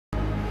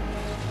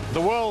The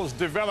world's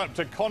developed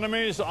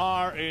economies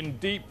are in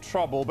deep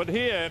trouble, but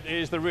here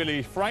is the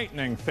really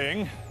frightening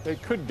thing.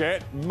 It could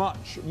get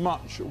much,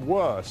 much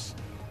worse.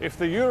 If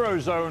the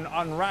Eurozone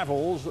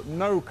unravels,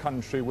 no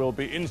country will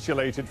be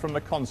insulated from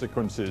the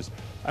consequences.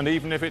 And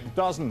even if it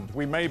doesn't,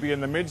 we may be in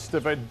the midst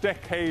of a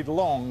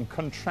decade-long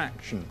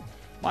contraction.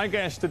 My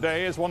guest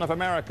today is one of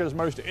America's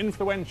most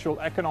influential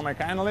economic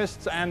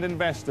analysts and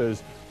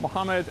investors,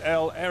 Mohamed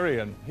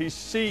El-Erian. He's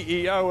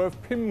CEO of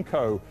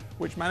PIMCO,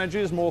 which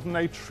manages more than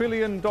 $1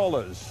 trillion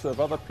of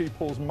other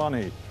people's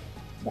money.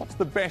 What's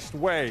the best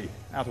way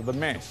out of the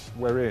mess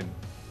we're in?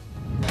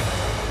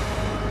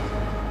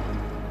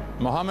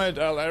 Mohamed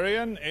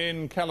El-Erian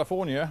in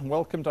California,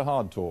 welcome to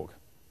Hard Talk.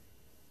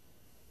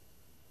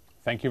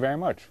 Thank you very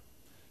much.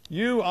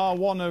 You are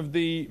one of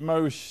the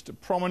most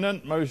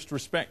prominent, most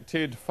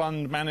respected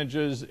fund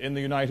managers in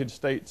the United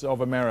States of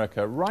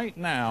America. Right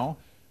now,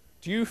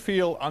 do you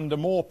feel under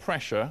more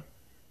pressure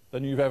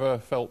than you've ever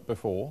felt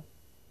before?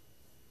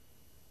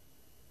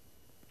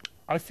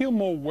 I feel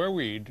more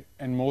worried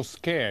and more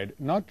scared,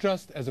 not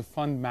just as a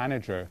fund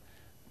manager,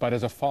 but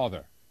as a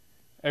father.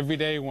 Every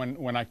day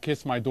when I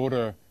kiss my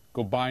daughter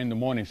goodbye in the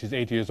morning, she's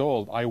 8 years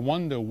old, I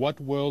wonder what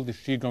world is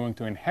she going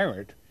to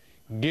inherit,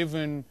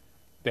 given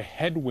the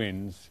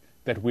headwinds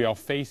that we are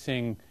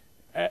facing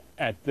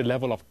at the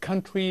level of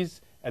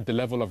countries, at the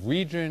level of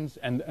regions,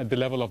 and at the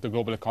level of the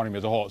global economy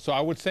as a whole. So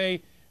I would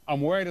say I'm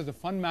worried as a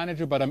fund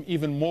manager, but I'm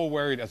even more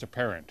worried as a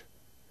parent.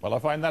 Well, I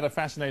find that a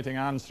fascinating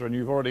answer, and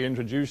you've already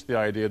introduced the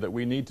idea that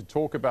we need to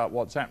talk about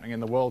what's happening in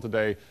the world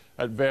today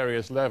at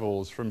various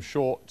levels, from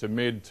short to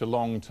mid to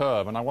long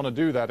term. And I want to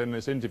do that in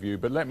this interview,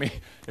 but let me,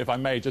 if I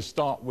may, just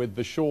start with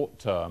the short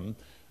term.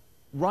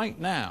 Right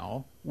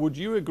now, would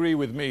you agree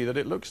with me that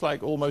it looks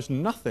like almost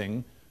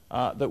nothing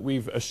that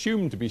we've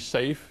assumed to be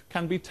safe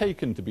can be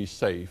taken to be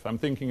safe? I'm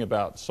thinking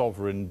about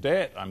sovereign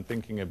debt, I'm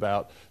thinking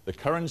about the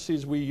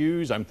currencies we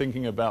use, I'm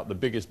thinking about the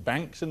biggest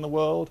banks in the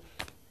world.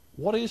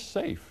 What is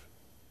safe?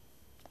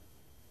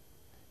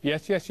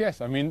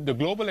 Yes. I mean, the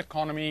global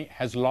economy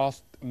has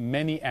lost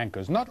many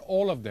anchors. Not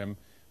all of them,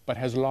 but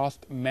has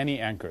lost many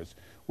anchors.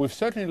 We've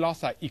certainly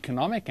lost our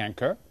economic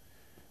anchor,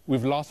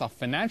 we've lost our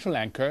financial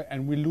anchor,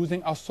 and we're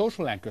losing our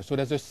social anchor. So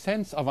there's a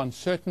sense of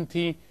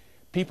uncertainty.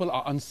 People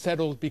are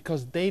unsettled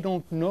because they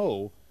don't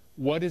know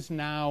what is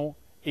now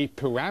a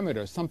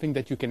parameter, something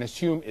that you can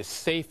assume is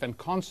safe and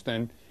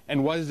constant,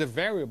 and what is a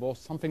variable,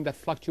 something that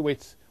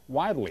fluctuates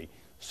wildly.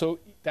 So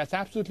that's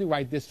absolutely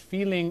right. This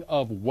feeling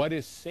of what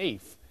is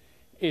safe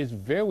is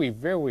very,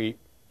 very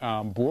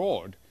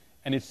broad,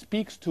 and it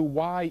speaks to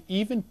why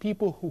even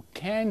people who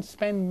can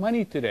spend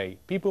money today,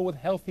 people with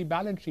healthy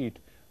balance sheet,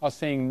 are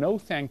saying no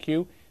thank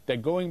you. They're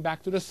going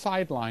back to the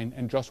sideline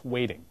and just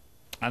waiting.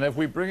 And if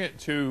we bring it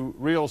to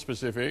real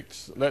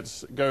specifics,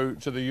 let's go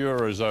to the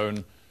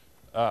Eurozone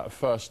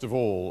first of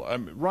all.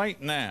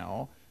 Right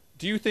now,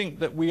 do you think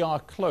that we are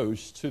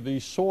close to the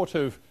sort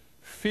of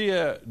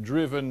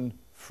fear-driven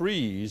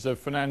freeze of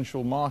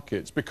financial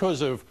markets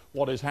because of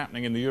what is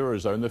happening in the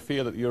Eurozone, the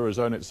fear that the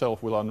Eurozone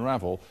itself will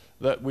unravel,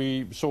 that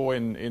we saw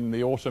in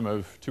the autumn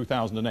of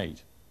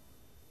 2008?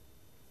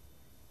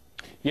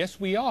 Yes,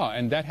 we are,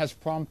 and that has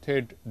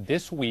prompted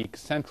this week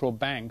central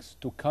banks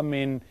to come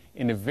in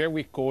a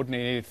very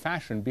coordinated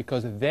fashion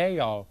because they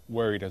are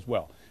worried as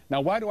well.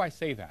 Now, why do I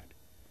say that?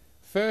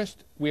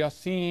 First, we are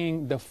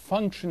seeing the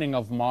functioning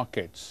of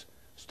markets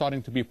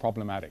starting to be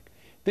problematic.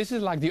 This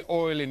is like the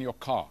oil in your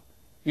car.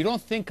 You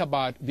don't think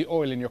about the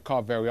oil in your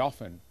car very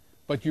often,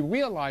 but you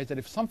realize that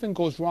if something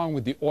goes wrong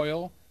with the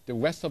oil, the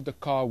rest of the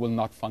car will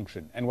not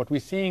function. And what we're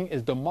seeing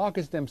is the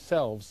markets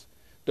themselves,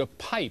 the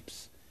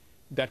pipes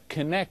that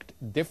connect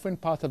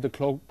different parts of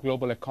the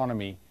global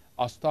economy,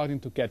 are starting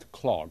to get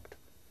clogged.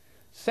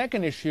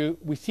 Second issue,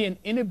 we see an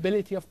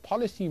inability of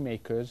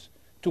policymakers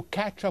to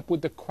catch up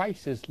with the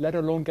crisis, let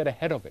alone get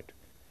ahead of it.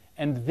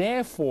 And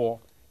therefore,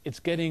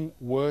 it's getting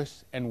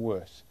worse and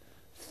worse.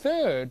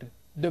 Third,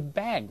 the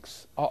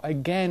banks are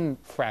again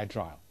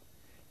fragile.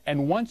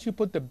 And once you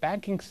put the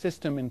banking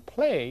system in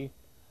play,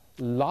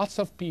 lots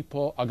of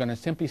people are going to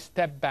simply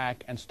step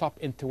back and stop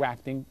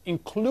interacting,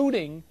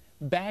 including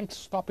banks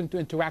stopping to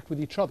interact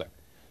with each other.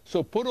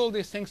 So put all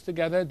these things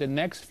together, the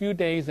next few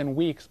days and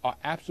weeks are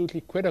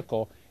absolutely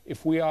critical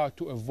if we are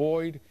to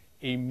avoid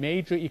a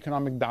major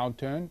economic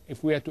downturn,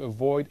 if we are to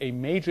avoid a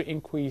major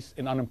increase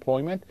in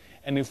unemployment,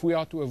 and if we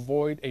are to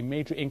avoid a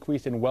major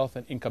increase in wealth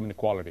and income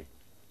inequality.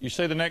 You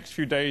say the next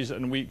few days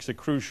and weeks are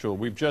crucial.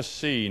 We've just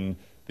seen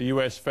the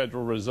US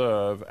Federal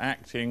Reserve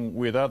acting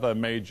with other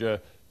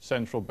major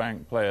central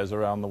bank players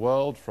around the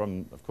world,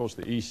 from, of course,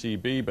 the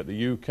ECB, but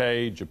the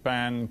UK,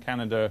 Japan,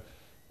 Canada,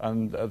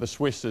 and the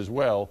Swiss as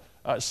well,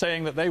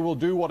 saying that they will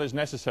do what is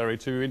necessary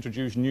to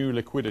introduce new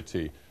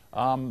liquidity.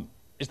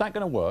 Is that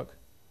going to work?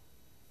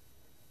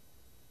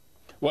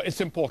 Well, it's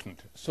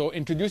important. So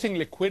introducing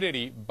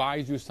liquidity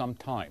buys you some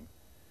time.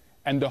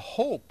 And the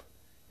hope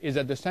is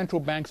that the central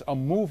banks are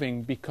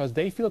moving because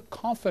they feel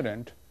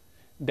confident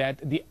that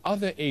the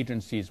other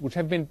agencies, which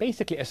have been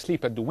basically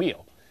asleep at the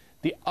wheel,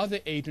 the other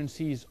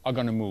agencies are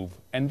going to move.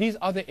 And these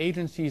other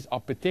agencies are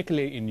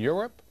particularly in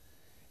Europe,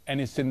 and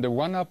it's in the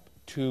run-up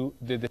to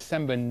the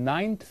December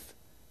 9th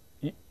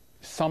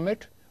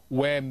summit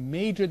where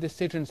major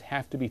decisions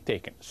have to be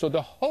taken. So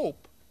the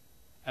hope,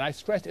 and I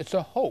stress it's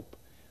a hope,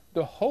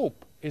 the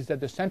hope is that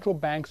the central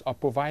banks are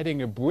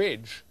providing a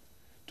bridge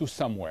to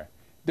somewhere.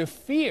 The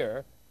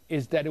fear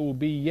is that it will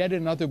be yet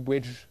another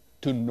bridge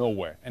to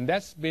nowhere. And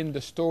that's been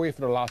the story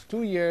for the last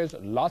 2 years,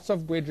 lots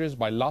of bridges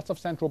by lots of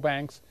central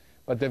banks,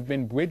 but there have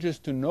been bridges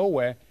to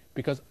nowhere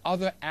because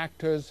other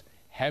actors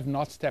have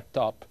not stepped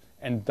up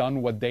and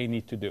done what they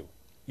need to do.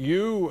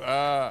 You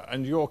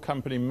and your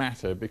company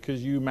matter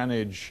because you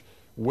manage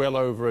well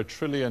over $1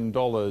 trillion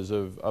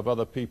of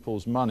other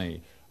people's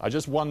money. I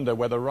just wonder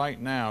whether right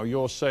now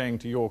you're saying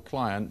to your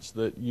clients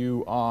that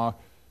you've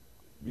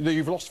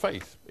lost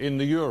faith in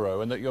the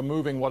euro and that you're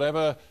moving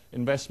whatever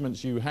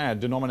investments you had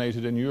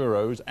denominated in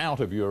euros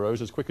out of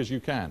euros as quick as you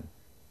can.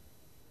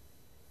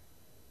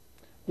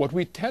 What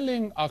we're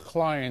telling our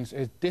clients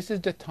is this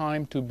is the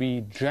time to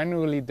be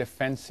generally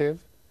defensive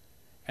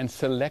and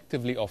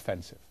selectively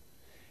offensive.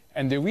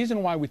 And the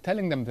reason why we're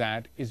telling them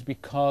that is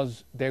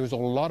because there is a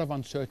lot of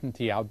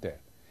uncertainty out there.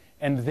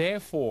 And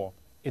therefore,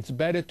 it's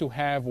better to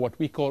have what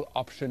we call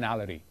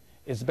optionality.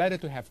 It's better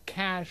to have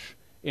cash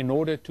in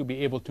order to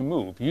be able to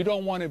move. You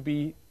don't want to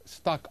be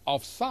stuck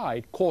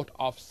offside, caught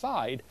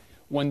offside,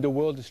 when the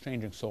world is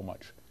changing so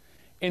much.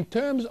 In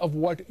terms of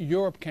what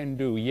Europe can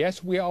do,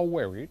 yes, we are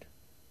worried.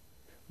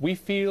 We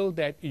feel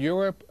that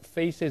Europe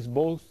faces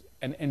both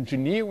an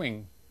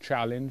engineering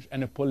challenge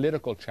and a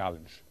political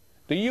challenge.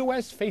 The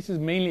US faces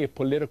mainly a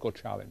political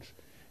challenge.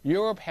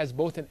 Europe has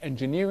both an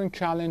engineering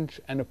challenge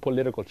and a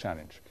political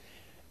challenge.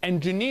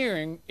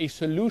 Engineering a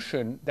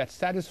solution that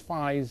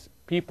satisfies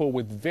people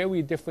with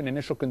very different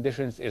initial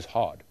conditions is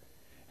hard.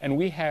 And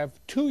we have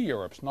two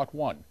Europes, not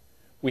one.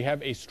 We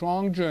have a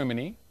strong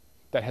Germany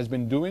that has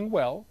been doing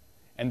well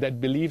and that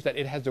believes that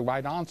it has the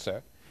right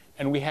answer.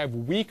 And we have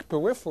weak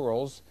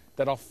peripherals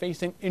that are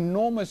facing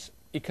enormous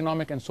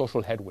economic and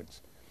social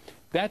headwinds.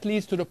 That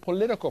leads to the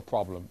political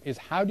problem, is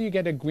how do you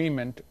get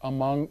agreement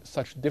among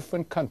such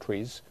different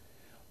countries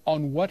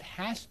on what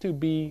has to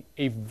be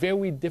a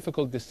very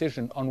difficult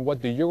decision on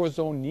what the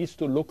Eurozone needs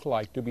to look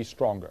like to be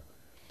stronger.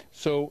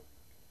 So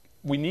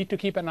we need to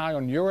keep an eye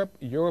on Europe.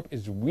 Europe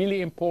is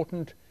really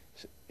important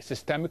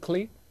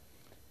systemically,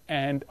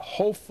 and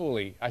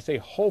hopefully, I say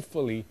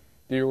hopefully,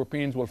 the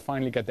Europeans will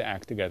finally get their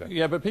act together.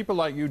 Yeah, but people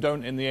like you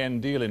don't in the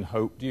end deal in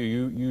hope, do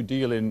you? You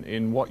deal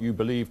in what you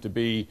believe to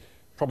be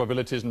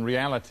probabilities and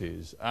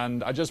realities.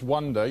 And I just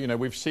wonder, you know,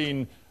 we've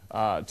seen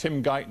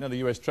Tim Geithner, the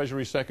US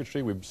Treasury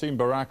Secretary, we've seen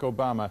Barack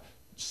Obama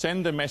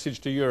send a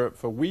message to Europe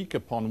for week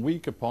upon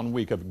week upon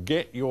week of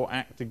get your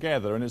act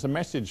together. And it's a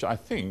message, I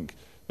think,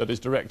 that is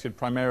directed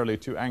primarily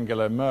to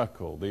Angela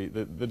Merkel.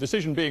 The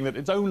decision being that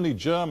it's only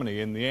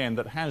Germany in the end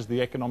that has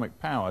the economic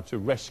power to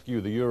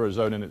rescue the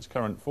Eurozone in its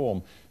current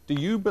form. Do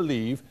you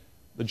believe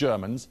the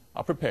Germans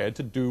are prepared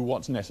to do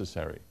what's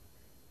necessary?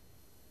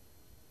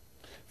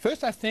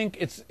 First, I think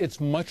it's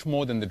much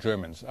more than the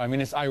Germans. I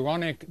mean, it's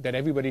ironic that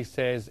everybody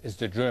says it's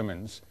the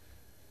Germans,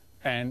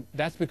 and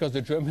that's because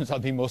the Germans are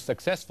the most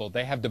successful.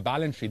 They have the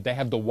balance sheet, they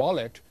have the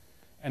wallet,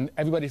 and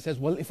everybody says,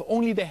 well, if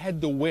only they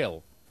had the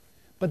will.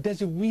 But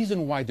there's a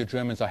reason why the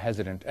Germans are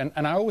hesitant.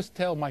 And I always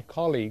tell my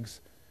colleagues,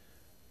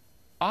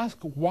 ask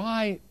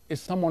why is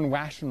someone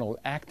rational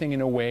acting in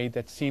a way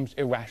that seems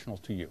irrational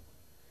to you?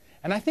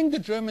 And I think the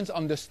Germans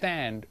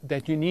understand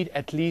that you need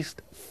at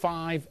least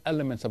 5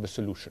 elements of a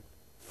solution.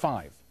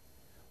 5.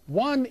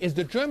 One is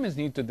the Germans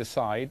need to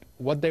decide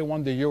what they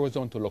want the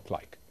Eurozone to look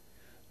like.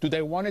 Do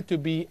they want it to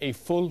be a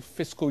full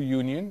fiscal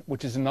union,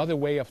 which is another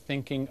way of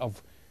thinking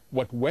of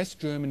what West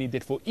Germany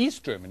did for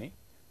East Germany,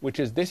 which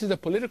is this is a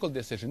political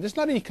decision. This is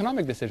not an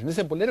economic decision. This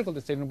is a political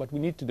decision, but we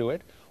need to do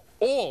it.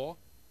 Or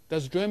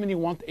does Germany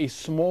want a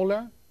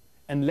smaller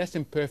and less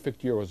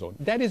imperfect Eurozone?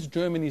 That is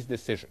Germany's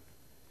decision.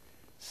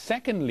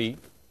 Secondly,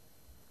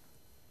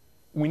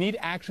 we need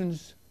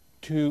actions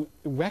to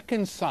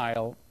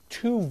reconcile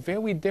 2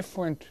 very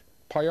different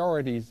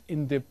priorities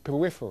in the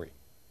periphery.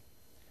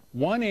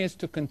 One is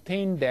to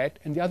contain debt,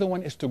 and the other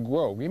one is to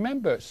grow.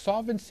 Remember,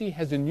 solvency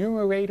has a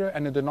numerator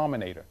and a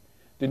denominator.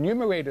 The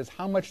numerator is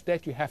how much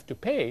debt you have to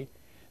pay.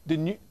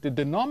 The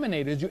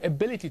denominator is your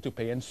ability to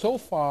pay. And so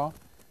far,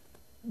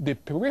 the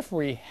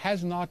periphery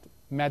has not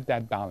met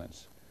that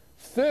balance.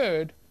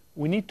 Third,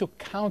 we need to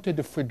counter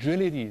the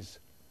fragilities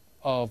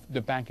of the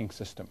banking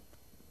system.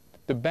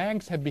 The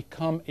banks have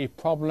become a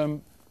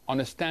problem on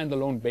a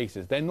standalone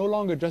basis. They're no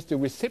longer just a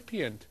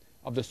recipient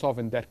of the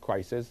sovereign debt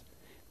crisis.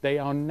 They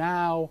are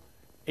now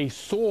a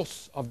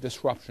source of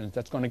disruptions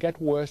that's going to get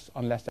worse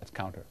unless that's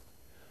countered.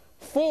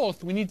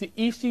 Fourth, we need the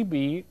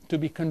ECB to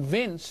be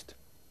convinced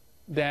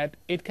that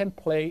it can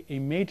play a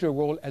major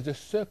role as a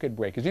circuit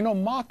breaker. You know,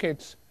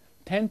 markets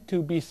tend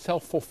to be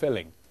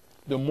self-fulfilling.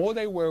 The more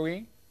they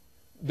worry,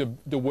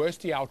 the worse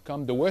the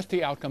outcome. The worse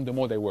the outcome, the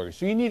more they worry.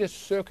 So you need a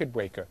circuit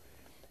breaker.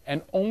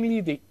 And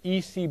only the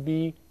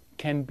ECB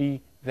can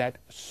be that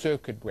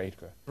circuit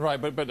breaker. Right,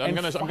 but I'm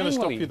going to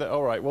stop you there.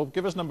 All right, well,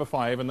 give us number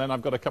 5, and then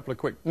I've got a couple of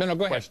quick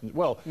questions. Ahead.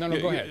 Well,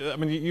 go ahead. I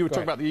mean, you were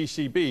talking about the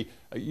ECB.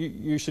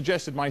 You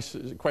suggested my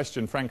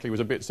question, frankly, was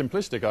a bit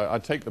simplistic. I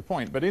take the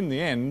point. But in the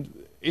end,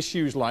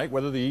 issues like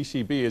whether the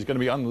ECB is going to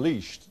be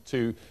unleashed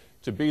to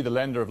be the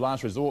lender of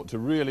last resort, to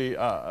really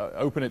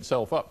open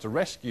itself up to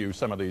rescue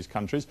some of these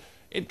countries,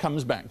 it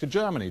comes back to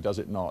Germany, does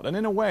it not? And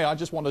in a way, I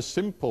just want a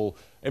simple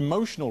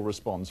emotional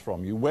response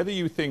from you, whether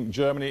you think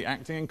Germany,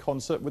 acting in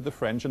concert with the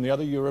French and the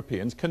other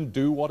Europeans, can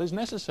do what is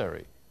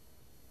necessary.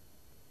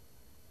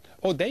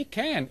 Oh, they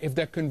can, if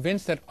they're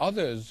convinced that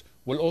others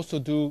will also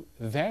do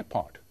their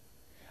part.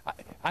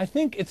 I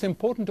think it's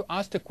important to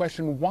ask the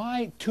question,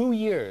 why 2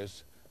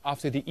 years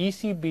after the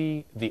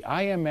ECB, the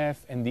IMF,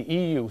 and the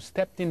EU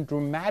stepped in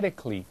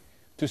dramatically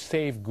to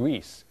save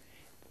Greece,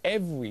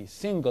 every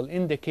single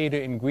indicator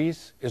in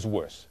Greece is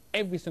worse.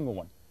 Every single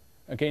one.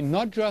 Okay,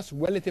 not just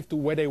relative to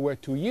where they were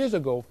 2 years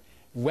ago,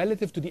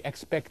 relative to the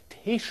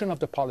expectation of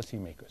the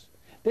policymakers.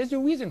 There's a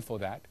reason for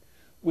that,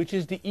 which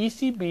is the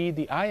ECB,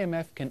 the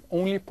IMF can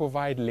only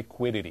provide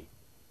liquidity.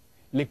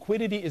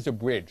 Liquidity is a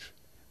bridge,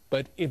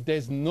 but if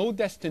there's no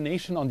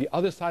destination on the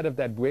other side of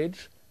that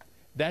bridge,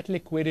 that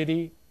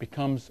liquidity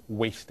becomes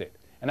wasted.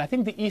 And I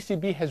think the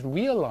ECB has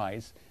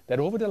realized that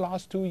over the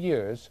last 2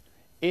 years,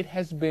 it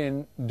has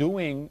been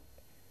doing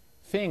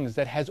things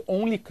that has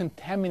only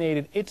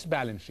contaminated its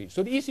balance sheet.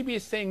 So the ECB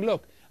is saying,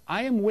 look,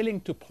 I am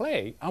willing to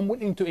play, I'm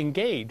willing to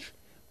engage,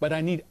 but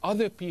I need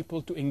other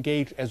people to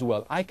engage as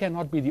well. I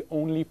cannot be the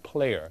only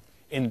player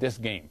in this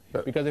game.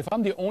 Because if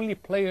I'm the only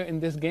player in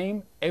this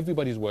game,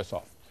 everybody's worse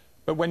off.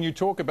 But when you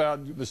talk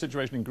about the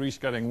situation in Greece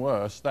getting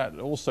worse, that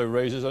also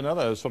raises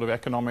another sort of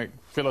economic,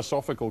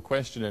 philosophical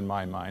question in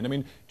my mind. I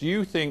mean, do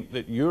you think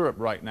that Europe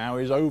right now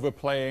is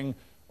overplaying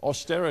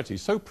austerity,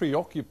 so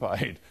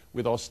preoccupied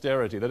with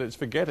austerity that it's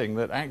forgetting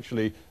that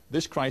actually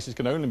this crisis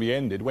can only be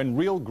ended when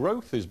real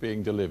growth is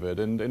being delivered?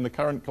 And in the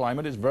current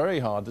climate, it's very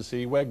hard to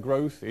see where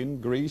growth in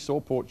Greece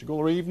or Portugal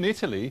or even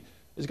Italy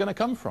is going to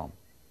come from.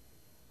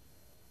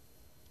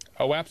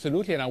 Oh,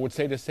 absolutely. And I would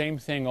say the same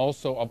thing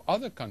also of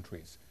other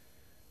countries.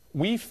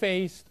 We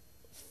faced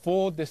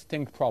 4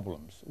 distinct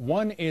problems.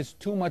 One is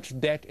too much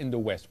debt in the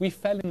West. We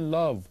fell in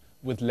love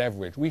with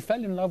leverage. We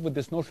fell in love with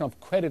this notion of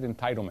credit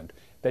entitlement,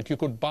 that you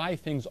could buy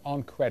things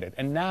on credit,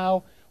 and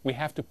now we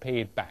have to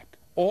pay it back,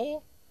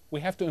 or we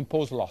have to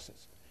impose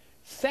losses.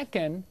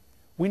 Second,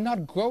 we're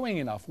not growing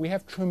enough. We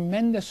have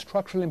tremendous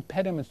structural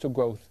impediments to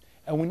growth,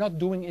 and we're not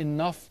doing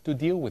enough to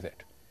deal with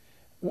it.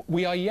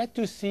 We are yet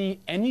to see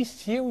any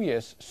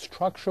serious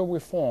structural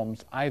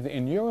reforms either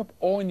in Europe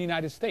or in the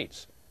United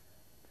States.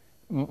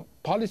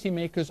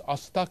 Policymakers are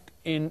stuck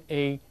in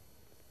a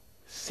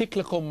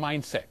cyclical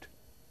mindset.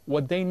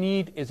 What they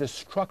need is a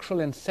structural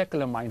and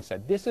secular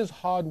mindset. This is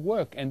hard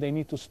work, and they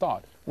need to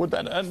start. Would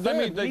that,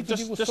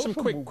 just some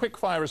quick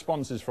fire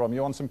responses from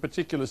you on some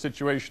particular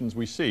situations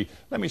we see.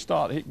 Let me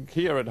start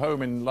here at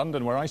home in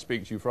London, where I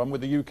speak to you from,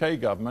 with the UK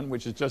government,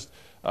 which has just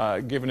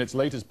given its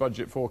latest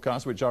budget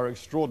forecasts, which are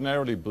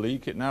extraordinarily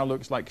bleak. It now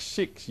looks like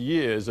 6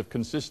 years of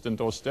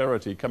consistent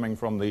austerity coming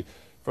from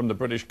the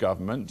British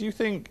government. Do you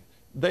think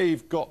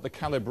they've got the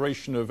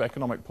calibration of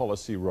economic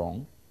policy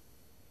wrong?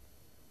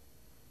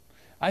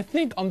 I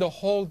think on the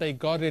whole they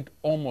got it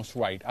almost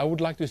right. I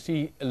would like to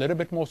see a little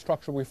bit more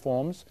structural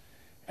reforms,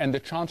 and the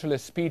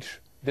Chancellor's speech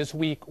this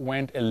week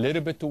went a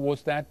little bit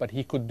towards that, but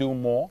he could do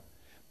more.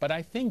 But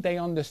I think they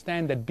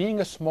understand that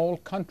being a small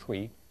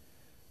country,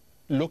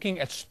 looking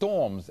at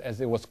storms, as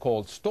it was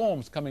called,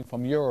 storms coming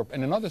from Europe,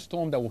 and another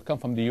storm that will come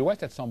from the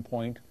US at some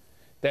point,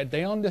 that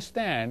they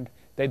understand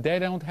that they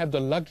don't have the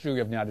luxury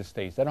of the United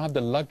States. They don't have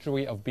the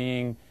luxury of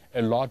being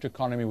a large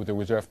economy with a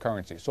reserve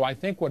currency. So I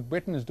think what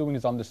Britain is doing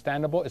is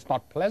understandable. It's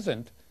not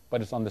pleasant,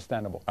 but it's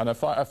understandable. And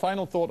a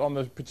final thought on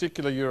the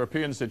particular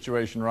European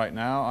situation right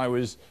now. I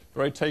was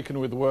very taken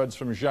with words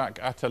from Jacques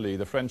Attali,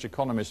 the French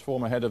economist,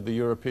 former head of the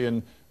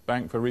European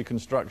Bank for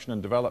Reconstruction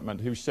and Development,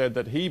 who said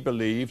that he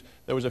believed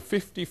there was a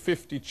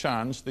 50-50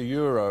 chance the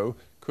euro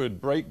could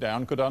break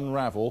down, could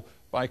unravel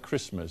by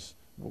Christmas.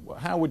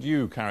 How would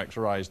you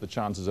characterize the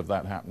chances of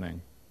that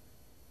happening?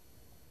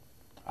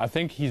 I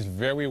think he's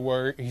very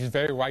worried. He's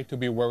very right to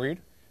be worried.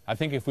 I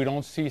think if we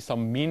don't see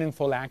some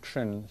meaningful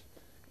actions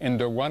in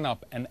the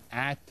run-up and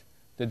at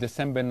the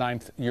December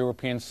 9th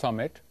European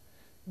summit,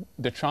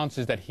 the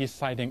chances that he's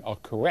citing are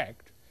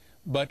correct.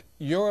 But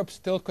Europe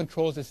still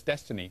controls its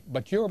destiny.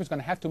 But Europe is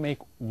going to have to make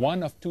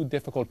one of 2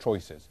 difficult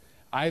choices.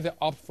 Either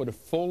opt for the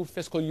full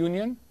fiscal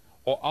union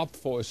or opt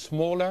for a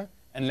smaller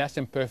and less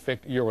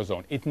imperfect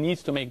Eurozone. It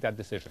needs to make that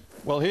decision.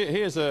 Well,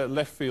 here's a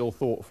left field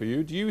thought for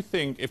you. Do you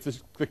think if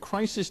the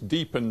crisis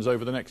deepens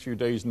over the next few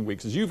days and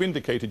weeks, as you've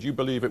indicated you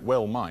believe it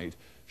well might,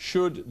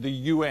 should the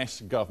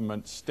US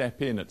government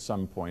step in at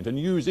some point and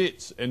use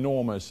its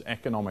enormous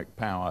economic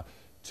power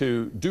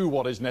to do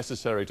what is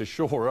necessary to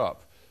shore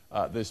up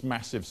this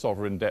massive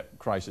sovereign debt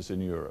crisis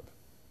in Europe?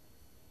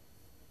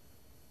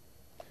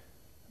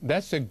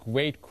 That's a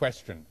great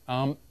question.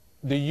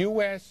 The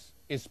US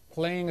is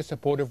playing a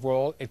supportive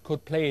role. It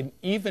could play an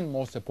even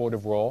more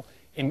supportive role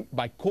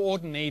by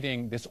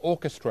coordinating this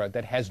orchestra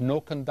that has no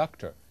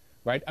conductor,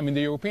 right? I mean,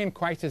 the European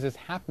crisis is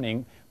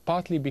happening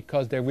partly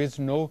because there is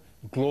no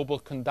global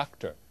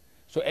conductor.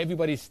 So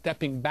everybody's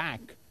stepping back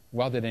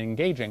rather than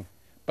engaging.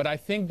 But I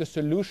think the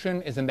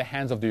solution is in the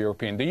hands of the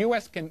European. The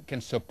US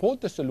can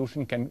support the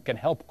solution, can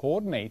help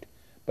coordinate,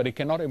 but it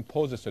cannot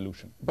impose a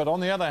solution. But on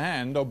the other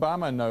hand,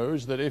 Obama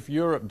knows that if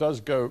Europe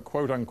does go,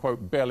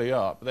 quote-unquote, belly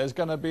up, there's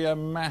going to be a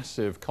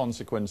massive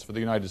consequence for the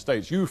United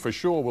States. You, for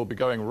sure, will be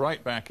going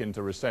right back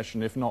into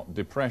recession, if not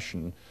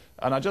depression.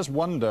 And I just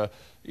wonder,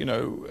 you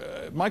know,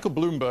 Michael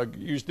Bloomberg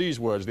used these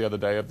words the other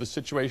day of the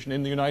situation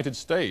in the United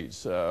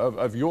States,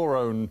 of your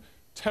own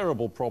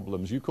terrible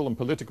problems, you call them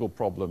political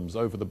problems,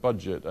 over the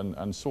budget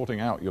and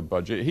sorting out your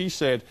budget. He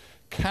said,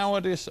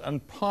 cowardice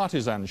and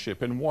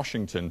partisanship in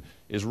Washington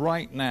is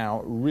right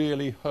now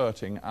really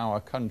hurting our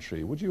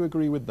country. Would you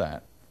agree with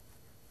that?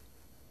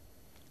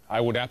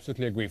 I would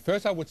absolutely agree.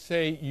 First, I would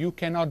say you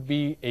cannot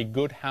be a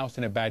good house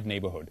in a bad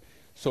neighborhood.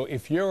 So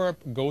if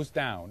Europe goes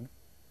down,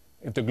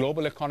 if the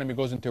global economy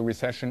goes into a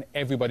recession,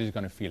 everybody's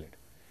going to feel it.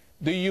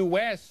 The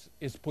US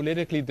is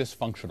politically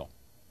dysfunctional.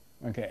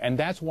 Okay, and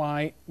that's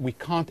why we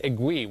can't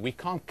agree. We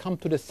can't come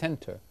to the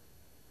center.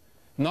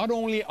 Not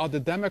only are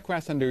the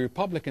Democrats and the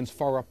Republicans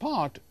far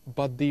apart,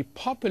 but the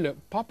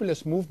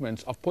populist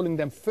movements are pulling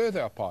them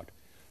further apart.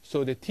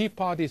 So the Tea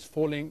Party is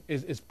pulling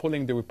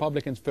the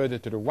Republicans further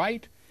to the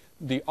right.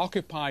 The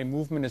Occupy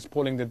movement is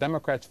pulling the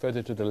Democrats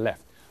further to the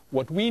left.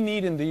 What we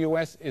need in the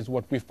US is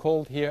what we've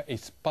called here a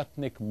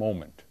Sputnik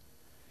moment.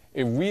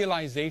 A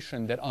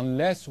realization that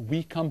unless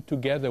we come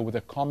together with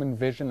a common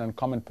vision and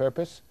common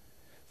purpose,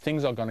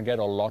 things are going to get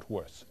a lot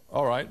worse.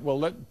 All right, well,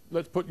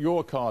 let's put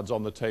your cards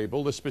on the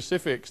table. The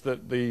specifics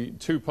that the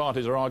two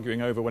parties are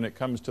arguing over when it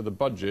comes to the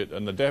budget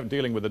and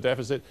dealing with the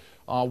deficit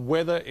are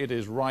whether it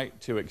is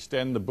right to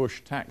extend the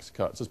Bush tax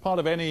cuts. As part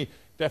of any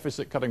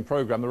deficit-cutting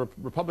program, the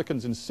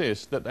Republicans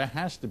insist that there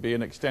has to be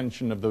an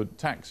extension of the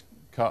tax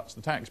cuts,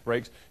 the tax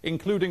breaks,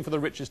 including for the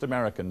richest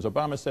Americans.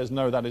 Obama says,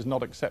 no, that is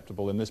not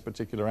acceptable in this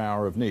particular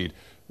hour of need.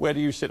 Where do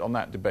you sit on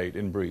that debate,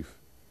 in brief?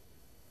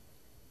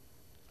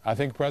 I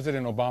think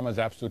President Obama is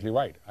absolutely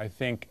right. I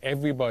think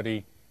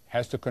everybody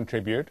has to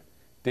contribute.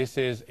 This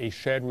is a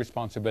shared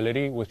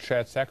responsibility with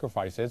shared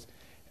sacrifices.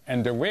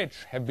 And the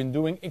rich have been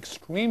doing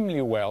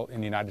extremely well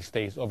in the United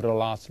States over the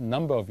last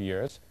number of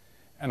years.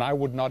 And I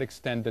would not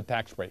extend the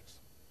tax breaks.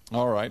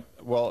 All right.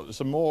 Well,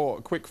 some more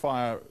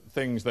quick-fire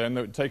things then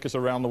that take us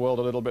around the world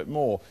a little bit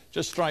more.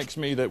 Just strikes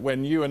me that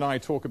when you and I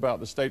talk about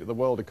the state of the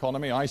world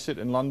economy, I sit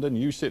in London,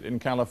 you sit in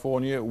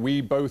California,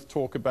 we both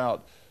talk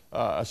about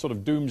a sort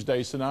of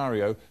doomsday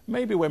scenario.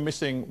 Maybe we're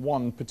missing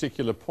one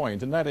particular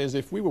point, and that is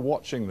if we were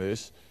watching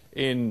this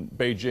in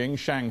Beijing,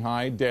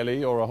 Shanghai,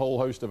 Delhi, or a whole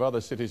host of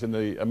other cities in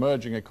the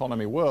emerging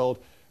economy world,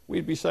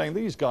 we'd be saying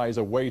these guys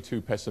are way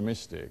too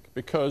pessimistic,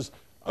 because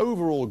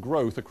overall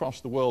growth across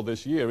the world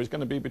this year is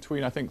going to be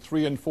between, I think,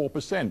 3 and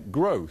 4%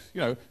 growth.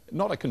 You know,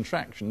 not a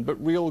contraction,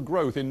 but real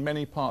growth in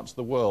many parts of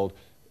the world.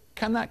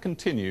 Can that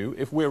continue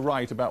if we're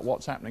right about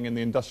what's happening in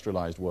the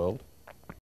industrialized world?